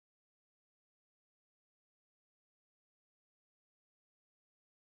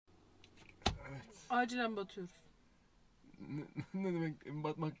Acilen batıyoruz. Ne demek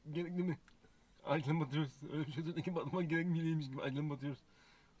batmak gerekli mi? Acilen batıyoruz. Öyle bir şey söyledi ki batmak gerekmeyecekmiş gibi acilen batıyoruz.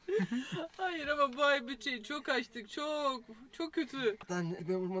 Hayır ama bu ay bütçeyi çok aştık. Çok. Çok kötü.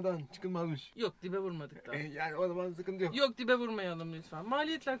 Dibe vurmadan çıkılmazmış. Yok, dibe vurmadık daha. Yani o zaman sıkıntı yok. Yok, dibe vurmayalım lütfen.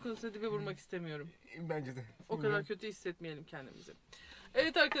 Maliyetler konusunda dibe vurmak istemiyorum. Bence de. O kadar kötü hissetmeyelim kendimizi.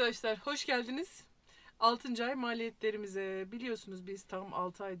 Evet arkadaşlar, hoş geldiniz. 6. ay maliyetlerimize. Biliyorsunuz biz tam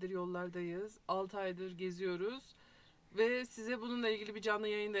 6 aydır yollardayız. 6 aydır geziyoruz. Ve size bununla ilgili bir canlı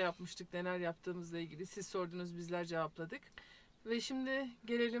yayın da yapmıştık. Neler yaptığımızla ilgili. Siz sordunuz, bizler cevapladık. Ve şimdi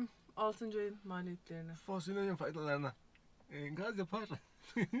gelelim 6. ayın maliyetlerine. Fasulyenin faydalarına. Gaz yapar.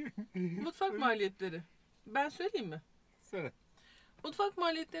 Mutfak maliyetleri. Ben söyleyeyim mi? Söyle. Mutfak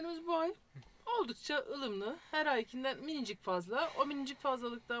maliyetlerimiz bu ay oldukça ılımlı. Her aykinden minicik fazla. O minicik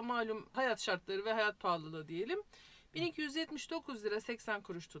fazlalıkta malum hayat şartları ve hayat pahalılığı diyelim. 1279 lira 80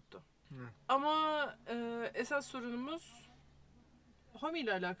 kuruş tuttu. Hı. Ama esas sorunumuz HOMI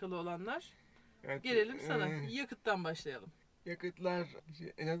ile alakalı olanlar. Evet, Gelelim sana. Yakıttan başlayalım. Yakıtlar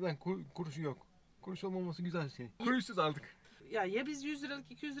en azından kuruşu yok. Kuruş olmaması güzel şey. Kuruşsuz aldık. Ya biz 100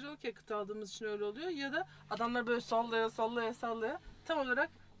 liralık 200 liralık yakıt aldığımız için öyle oluyor ya da adamlar böyle sallaya tam olarak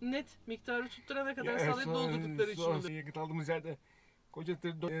net miktarı tutturana kadar sallayıp doldurdukları için oluyor. Yakıt aldığımız yerde koca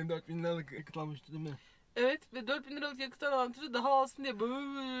tır 4000 liralık yakıt almıştı değil mi? Evet ve 4000 liralık yakıt alan tırı daha alsın diye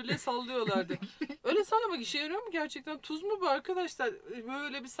böyle sallıyorlardı. Öyle sallamak işe yarıyor mu gerçekten? Tuz mu bu arkadaşlar?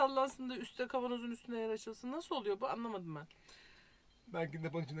 Böyle bir sallansın da üstte kavanozun üstüne yer açılsın. Nasıl oluyor bu? Anlamadım ben. Belki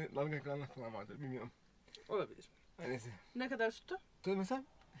de bunun içinde dalga ekranlar falan vardır bilmiyorum. Olabilir. Neyse. Ne kadar tuttu? Söylemesem?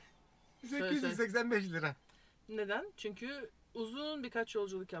 Söyle. 885 lira. Neden? Çünkü uzun birkaç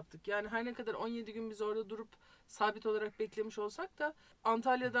yolculuk yaptık. Yani her ne kadar 17 gün biz orada durup sabit olarak beklemiş olsak da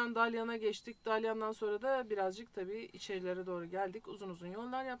Antalya'dan Dalyan'a geçtik. Dalyan'dan sonra da birazcık tabii içerilere doğru geldik. Uzun uzun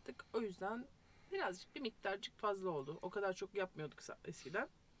yollar yaptık. O yüzden birazcık bir miktarcık fazla oldu. O kadar çok yapmıyorduk eskiden.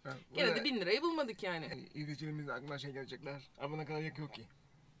 Ha, Gene de 1000 lirayı bulmadık yani. İzleyicilerimizin aklına şey gelecekler. Araba ne kadar yakıyor ki?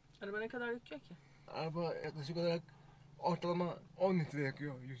 Araba ne kadar yakıyor ki? Araba yaklaşık olarak ortalama 10 litre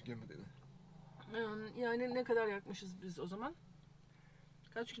yakıyor 100 kilometrede. Yani ne kadar yakmışız biz o zaman?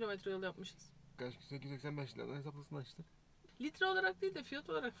 Kaç kilometre yol yapmışız? Kaç 885 liradan hesaplasın işte. Litre olarak değil de fiyat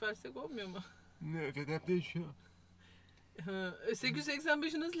olarak versek olmuyor mu? Ne fiyat hep değişiyor.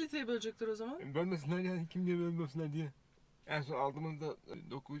 885'i nasıl litreye bölecekler o zaman? Bölmesinler yani kim diye bölmesinler diye. En son aldığımızda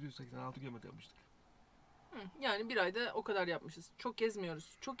 986 kilometre yapmıştık. Yani bir ayda o kadar yapmışız. Çok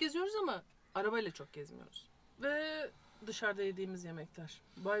gezmiyoruz. Çok geziyoruz ama arabayla çok gezmiyoruz. Ve dışarıda yediğimiz yemekler.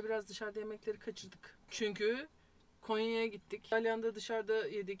 Bu ay biraz dışarıda yemekleri kaçırdık. Çünkü Konya'ya gittik. İtalyan'da dışarıda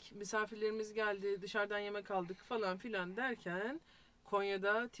yedik. Misafirlerimiz geldi. Dışarıdan yemek aldık falan filan derken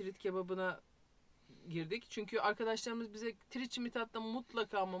Konya'da tirit kebabına girdik. Çünkü arkadaşlarımız bize Tirit Çimitat'ta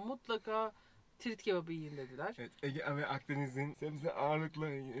mutlaka ama mutlaka tirit kebabı yiyin dediler. Evet, Ege ve Akdeniz'in sebze ağırlıklı,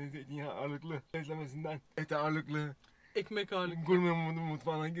 zeytinyağı ağırlıklı beslemesinden et ağırlıklı, Ekmek ağırlıklı. gurme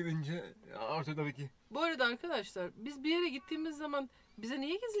mutfağına girince artı tabii ki. Bu arada arkadaşlar biz bir yere gittiğimiz zaman bize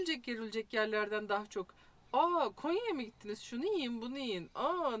niye gezilecek görülecek yerlerden daha çok Konya'ya mı gittiniz? Şunu yiyin, bunu yiyin.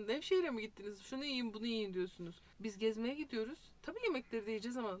 Nevşehir'e mi gittiniz? Şunu yiyin, bunu yiyin diyorsunuz. Biz gezmeye gidiyoruz. Tabii yemekleri de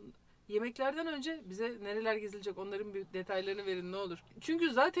yiyeceğiz ama yemeklerden önce bize nereler gezilecek onların bir detaylarını verin ne olur. Çünkü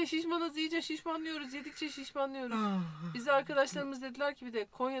zaten şişmanız, iyice şişmanlıyoruz. Yedikçe şişmanlıyoruz. Bize arkadaşlarımız dediler ki bir de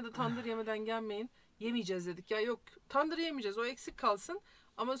Konya'da tandır yemeden gelmeyin. Yemeyeceğiz dedik. Ya yok, tandır yemeyeceğiz. O eksik kalsın.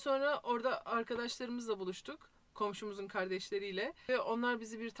 Ama sonra orada arkadaşlarımızla buluştuk. Komşumuzun kardeşleriyle. Ve onlar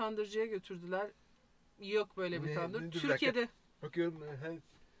bizi bir tandırcıya götürdüler. Yok böyle bir tandır. Türkiye'de. Bakıyorum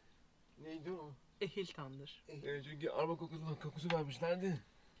neydi o? Ehil tandır. Çünkü araba kokusu vermişlerdi.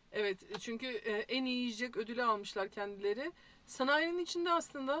 Evet çünkü en iyi yiyecek ödülü almışlar kendileri. Sanayinin içinde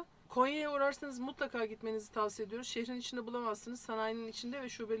aslında Konya'ya uğrarsanız mutlaka gitmenizi tavsiye ediyoruz. Şehrin içinde bulamazsınız. Sanayinin içinde ve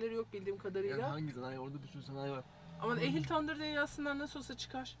şubeleri yok bildiğim kadarıyla. Yani hangi sanayi? Orada bir sürü sanayi var. Ama ehil tandır diye yazsınlar nasıl olsa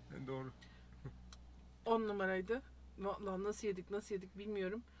çıkar. Doğru. 10 numaraydı. Vallahi nasıl yedik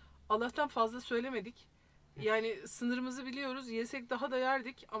bilmiyorum. Allah'tan fazla söylemedik. Yani sınırımızı biliyoruz. Yesek daha da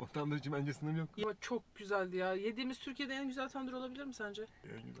yerdik. O tandır için bence sınır yok. Ama çok güzeldi ya. Yediğimiz Türkiye'de en güzel tandır olabilir mi sence?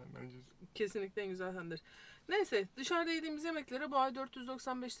 En güzel bence. Kesinlikle en güzel tandır. Neyse dışarıda yediğimiz yemeklere bu ay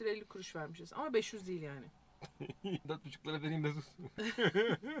 495 lira 50 kuruş vermişiz. Ama 500 değil yani. 4,5 lira vereyim de sus.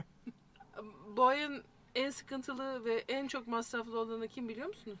 Bu ayın en sıkıntılı ve en çok masraflı olanı kim biliyor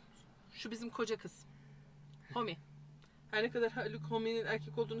musunuz? Şu bizim koca kız. Homi. Her ne kadar Haluk Homi'nin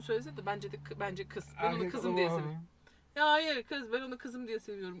erkek olduğunu söylese de bence kız. Ben onu kızım diye seviyorum. Ya hayır kız, ben onu kızım diye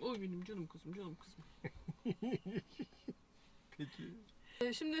seviyorum. O benim canım kızım. Peki.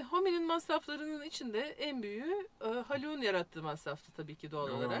 Şimdi Homi'nin masraflarının içinde en büyüğü Haluk'un yarattığı masraftı tabii ki doğal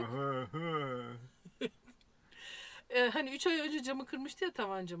olarak. Hani 3 ay önce camı kırmıştı ya,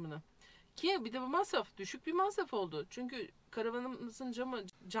 tavan camını. Ki bir de bu masraf düşük bir masraf oldu. Çünkü karavanımızın camı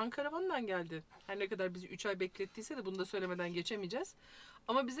can karavandan geldi. Her ne kadar bizi 3 ay beklettiyse de bunu da söylemeden geçemeyeceğiz.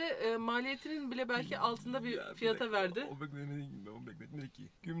 Ama bize maliyetinin bile belki altında bir Ya, fiyata dakika, verdi. O bekletmedi ki.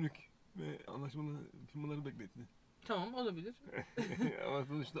 Gümrük ve anlaşmalı firmaları bekletti. Tamam, olabilir. Ama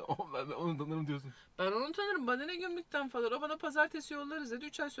sonuçta ben onu tanırım diyorsun. Ben onu tanırım. Bana ne gümrükten falan. O bana pazartesi yollarız dedi.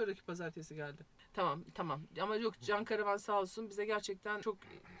 3 ay sonraki pazartesi geldi. Tamam. Ama yok, Can Karavan sağ olsun bize gerçekten çok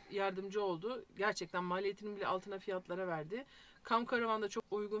yardımcı oldu. Gerçekten maliyetinin bile altına fiyatlara verdi. Kam Karavan'da çok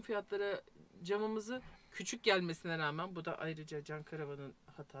uygun fiyatlara camımızı, küçük gelmesine rağmen, bu da ayrıca Can Karavan'ın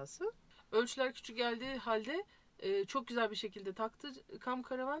hatası. Ölçüler küçük geldiği halde çok güzel bir şekilde taktı Kam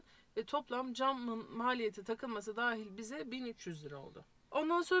Karavan ve toplam camın maliyeti takılması dahil bize 1300 lira oldu.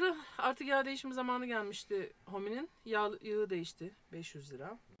 Ondan sonra artık yağ değişimi zamanı gelmişti Homi'nin. Yağı değişti 500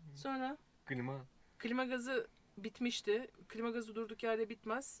 lira. Sonra klima gazı bitmişti. Klima gazı durduk yerde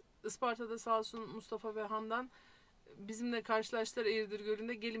bitmez. Isparta'da sağ olsun Mustafa ve Handan bizimle karşılaştılar Eğirdir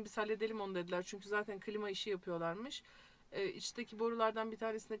Gölü'nde. Gelin biz halledelim onu dediler. Çünkü zaten klima işi yapıyorlarmış. İçteki borulardan bir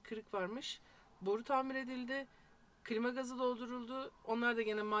tanesinde kırık varmış. Boru tamir edildi. Klima gazı dolduruldu. Onlar da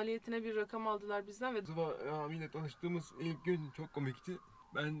gene maliyetine bir rakam aldılar bizden. Ve Mustafa abiyle tanıştığımız ilk gün çok komikti.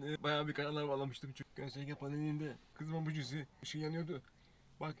 Ben bayağı bir kanallar bağlamıştım. Çünkü gösterge panelinde kızımın bujisi ışığı yanıyordu.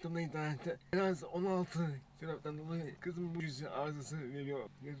 Baktığımda internette en az 16 sebepten dolayı kızımın bujisi arızası veriyor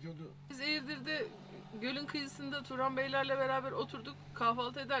yazıyordu. biz Eğirdir'de gölün kıyısında Turan Beylerle beraber oturduk.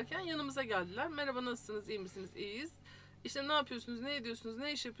 Kahvaltı ederken yanımıza geldiler. Merhaba, nasılsınız? İyi misiniz? İyiyiz. İşte ne yapıyorsunuz? Ne ediyorsunuz?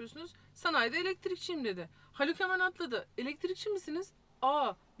 Ne iş yapıyorsunuz? Sanayide elektrikçiyim dedi. Haluk hemen atladı. Elektrikçi misiniz?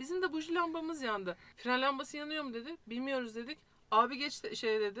 Bizim de buji lambamız yandı. Fren lambası yanıyor mu dedi. Bilmiyoruz dedik. Abi geç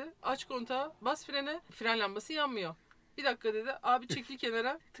dedi. Aç kontağı, bas frene. Fren lambası yanmıyor. Bir dakika dedi. Abi çekil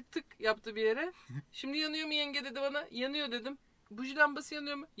kenara. Tık tık yaptı bir yere. Şimdi yanıyor mu yenge dedi bana. Yanıyor dedim. Buji lambası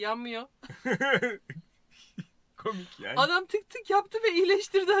yanıyor mu? Yanmıyor. Komik yani. Adam tık tık yaptı ve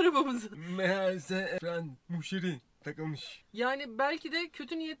iyileştirdi arabamızı. Meğerse fren muşiri takılmış. Yani belki de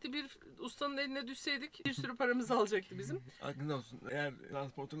kötü niyetli bir ustanın eline düşseydik bir sürü paramızı alacaktı bizim. Aklınızda olsun. Eğer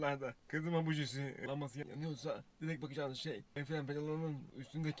transporterlarda kızımın bujisi lambası yanıyorsa direkt bakacağınız şey fren pedalının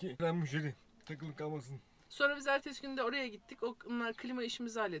üstündeki fren muşiri takılıp kalmasın. Sonra biz ertesi günde oraya gittik. Onlar klima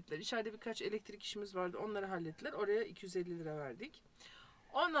işimizi hallettiler. İçeride birkaç elektrik işimiz vardı. Onları hallettiler. Oraya 250 lira verdik.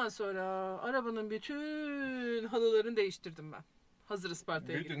 Ondan sonra arabanın bütün halılarını değiştirdim ben. Hazır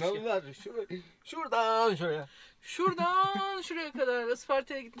Isparta'ya Bütün gitmişken. halılar şuradan şuraya. Şuradan şuraya kadar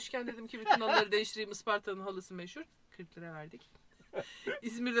Isparta'ya gitmişken dedim ki bütün halıları değiştireyim. Isparta'nın halısı meşhur. 40 lira verdik.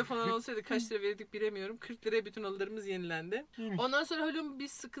 İzmir'de falan olsaydı kaç lira verdik bilemiyorum. 40 liraya bütün halılarımız yenilendi. Ondan sonra Haluk'un bir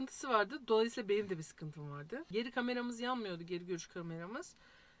sıkıntısı vardı. Dolayısıyla benim de bir sıkıntım vardı. Geri kameramız yanmıyordu. Geri görüş kameramız.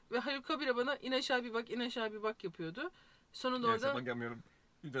 Ve Haluk habire bana in aşağı bir bak, in aşağı bir bak yapıyordu. Sonunda Neyse orada... bakamıyorum.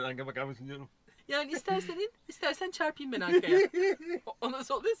 Lütfen arka bakar mısın diyorum. Yani istersen in, istersen çarpayım ben arkaya. O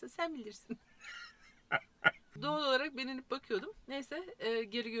nasıl oluyorsa sen bilirsin. Doğal olarak ben inip bakıyordum. Neyse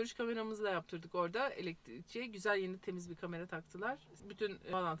geri görüş kameramızı da yaptırdık orada. Elektrikçiye güzel yeni temiz bir kamera taktılar. Bütün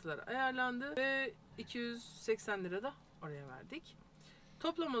bağlantılar ayarlandı ve 280 lira da oraya verdik.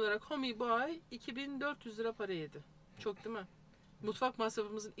 Toplam olarak Homi bu ay 2400 lira para yedi. Çok değil mi? Mutfak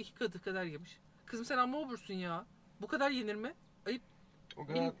masrafımızın 2 katı kadar yemiş. Kızım sen amma obursun ya. Bu kadar yenir mi? Ayıp.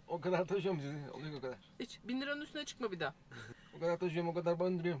 O kadar taşıyorum sizi. Oluyor o kadar. Hiç 1000 liranın üstüne çıkma bir daha. O kadar taşıyorum, o kadar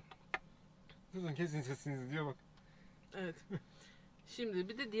bandırıyorum. Susun kesin sesinizi diyor bak. Evet. Şimdi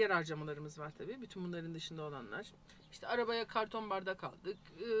bir de diğer harcamalarımız var tabii. Bütün bunların dışında olanlar. İşte arabaya karton bardak aldık.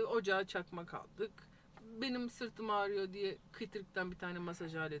 Ocağa çakmak aldık. Benim sırtım ağrıyor diye kıytırıktan bir tane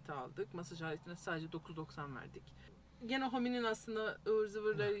masaj aleti aldık. Masaj aletine sadece 9,90 verdik. Gene Homi'nin aslında ıvır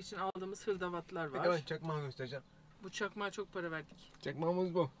zıvırları için aldığımız hırdavatlar var. Peki ben çakmağı göstereceğim. Bu çakmağa çok para verdik.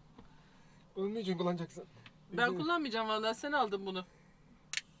 Çakmağımız bu. Bunu niçin kullanacaksın? Ben kullanmayacağım vallahi, sen aldın bunu.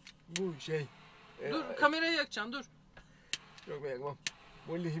 Bu şey. Dur kamerayı yakacaksın dur. Yok ben yakmam.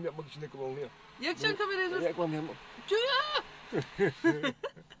 Bu lehim yapmak için de kullanılıyor. Yakacaksın kamerayı dur. Yakmam.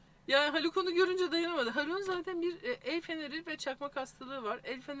 Yani Haluk onu görünce dayanamadı. Haluk'un zaten bir el feneri ve çakmak hastalığı var.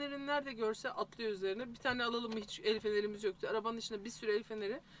 El fenerini nerede görse atlıyor üzerine. Bir tane alalım mı, hiç el fenerimiz yoktu. Arabanın içinde bir sürü el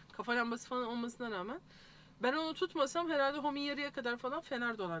feneri. Kafa lambası falan olmasına rağmen. Ben onu tutmasam herhalde Homi yarıya kadar falan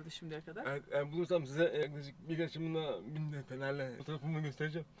fener dolardı şimdiye kadar. Yani bulursam size yaklaşık bir yaşımda binde fenerle fotoğrafımı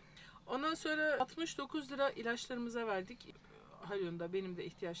göstereceğim. Ondan sonra 69 lira ilaçlarımıza verdik. Haluk'un da benim de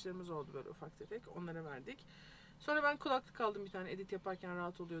ihtiyaçlarımız oldu böyle ufak tefek. Onlara verdik. Sonra ben kulaklık aldım bir tane, edit yaparken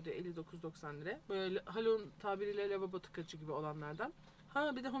rahat oluyor diye 59,90 lira. Böyle Haluk'un tabiriyle lavabo tıkacı gibi olanlardan.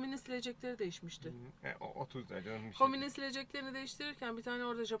 Ha bir de hominin silecekleri değişmişti. 30 lira canım bir şey. Hominin sileceklerini değiştirirken bir tane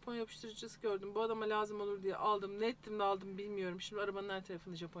orada Japon yapıştırıcısı gördüm. Bu adama lazım olur diye aldım. Ne ettim de aldım bilmiyorum. Şimdi arabanın her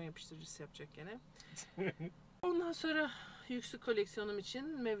tarafını Japon yapıştırıcısı yapacak gene. Ondan sonra yüksük koleksiyonum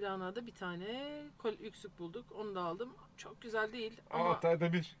için Mevlana'da bir tane yüksük bulduk. Onu da aldım. Çok güzel değil ama 6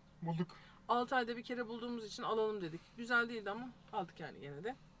 ayda bir bulduk. 6 ayda bir kere bulduğumuz için alalım dedik. Güzel değildi ama aldık yani gene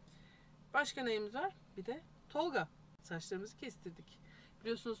de. Başka neyimiz var? Bir de Tolga. Saçlarımızı kestirdik.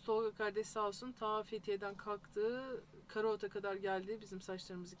 Biliyorsunuz Tolga kardeş sağ olsun ta Fethiye'den kalktı. Karaota kadar geldi. Bizim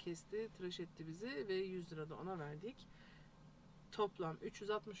saçlarımızı kesti. Tıraş etti bizi ve 100 lira da ona verdik. Toplam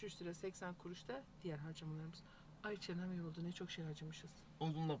 363 lira 80 kuruş da diğer harcamalarımız. Ay çenem yoruldu. Ne çok şey harcamışız.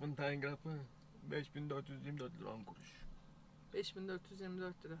 Uzun lafın telgrafı 5424 lira 10 kuruş.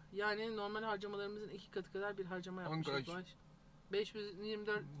 5424 lira. Yani normal harcamalarımızın 2 katı kadar bir harcama yapmışız.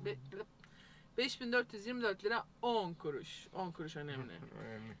 5424 lira 10 kuruş. 10 kuruş önemli.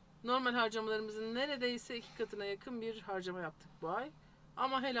 Önemli. Normal harcamalarımızın neredeyse 2 katına yakın bir harcama yaptık bu ay.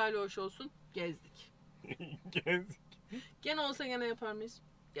 Ama helal hoş olsun gezdik. Gezdik. Gene olsa gene yapar mıyız?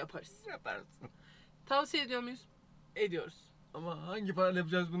 Yaparız. Yaparsın. Tavsiye ediyor muyuz? Ediyoruz. Ama hangi parayla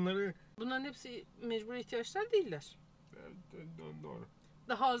yapacağız bunları? Bunların hepsi mecbur ihtiyaçlar değiller. Doğru.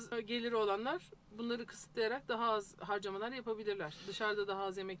 Daha az geliri olanlar bunları kısıtlayarak daha az harcamalar yapabilirler. Dışarıda daha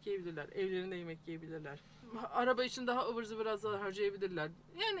az yemek yiyebilirler. Evlerinde yemek yiyebilirler. Araba için daha ıvır zıvır az harcayabilirler.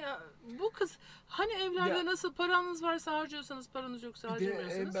 Yani bu kız hani evlerde Ya, nasıl paranız varsa harcıyorsanız paranız yoksa bir de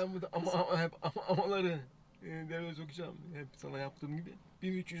harcamıyorsanız. ben burada amaları devreye sokacağım. Hep sana yaptığım gibi.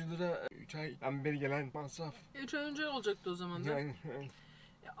 1300 lira 3 aydan beri gelen masraf. 3 ay önce olacaktı o zaman da. Yani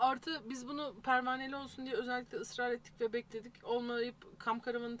Artı biz bunu pervaneli olsun diye özellikle ısrar ettik ve bekledik. Olmayıp kamp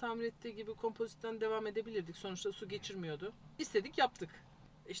karavanı tamir ettiği gibi kompozitten devam edebilirdik. Sonuçta su geçirmiyordu. İstedik yaptık.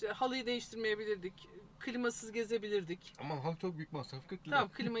 İşte halıyı değiştirmeyebilirdik. Klimasız gezebilirdik. aman halı çok büyük masraf 40 lira.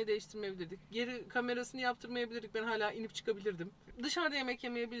 Tamam klimayı değiştirmeyebilirdik. Geri kamerasını yaptırmayabilirdik. Ben hala inip çıkabilirdim. Dışarıda yemek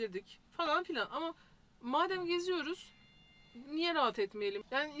yemeyebilirdik. Falan filan. Ama madem geziyoruz niye rahat etmeyelim?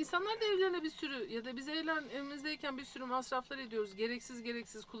 Yani insanlar da evlerine bir sürü ya da biz evimizdeyken bir sürü masraflar ediyoruz.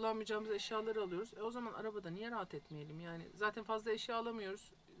 Gereksiz kullanmayacağımız eşyaları alıyoruz. O zaman arabada niye rahat etmeyelim? Yani zaten fazla eşya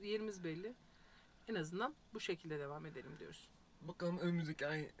alamıyoruz. Yerimiz belli. En azından bu şekilde devam edelim diyoruz. Bakalım önümüzdeki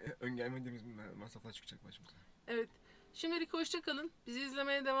ay öngörmediğimiz masraflar çıkacak başımıza. Evet. Şimdilik hoşça kalın. Bizi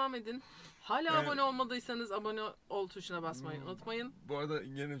izlemeye devam edin. Hala abone olmadıysanız abone ol tuşuna basmayı unutmayın. Bu arada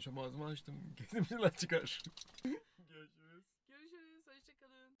yine çok ağzımı açtım. Kesin bir şeyler çıkar.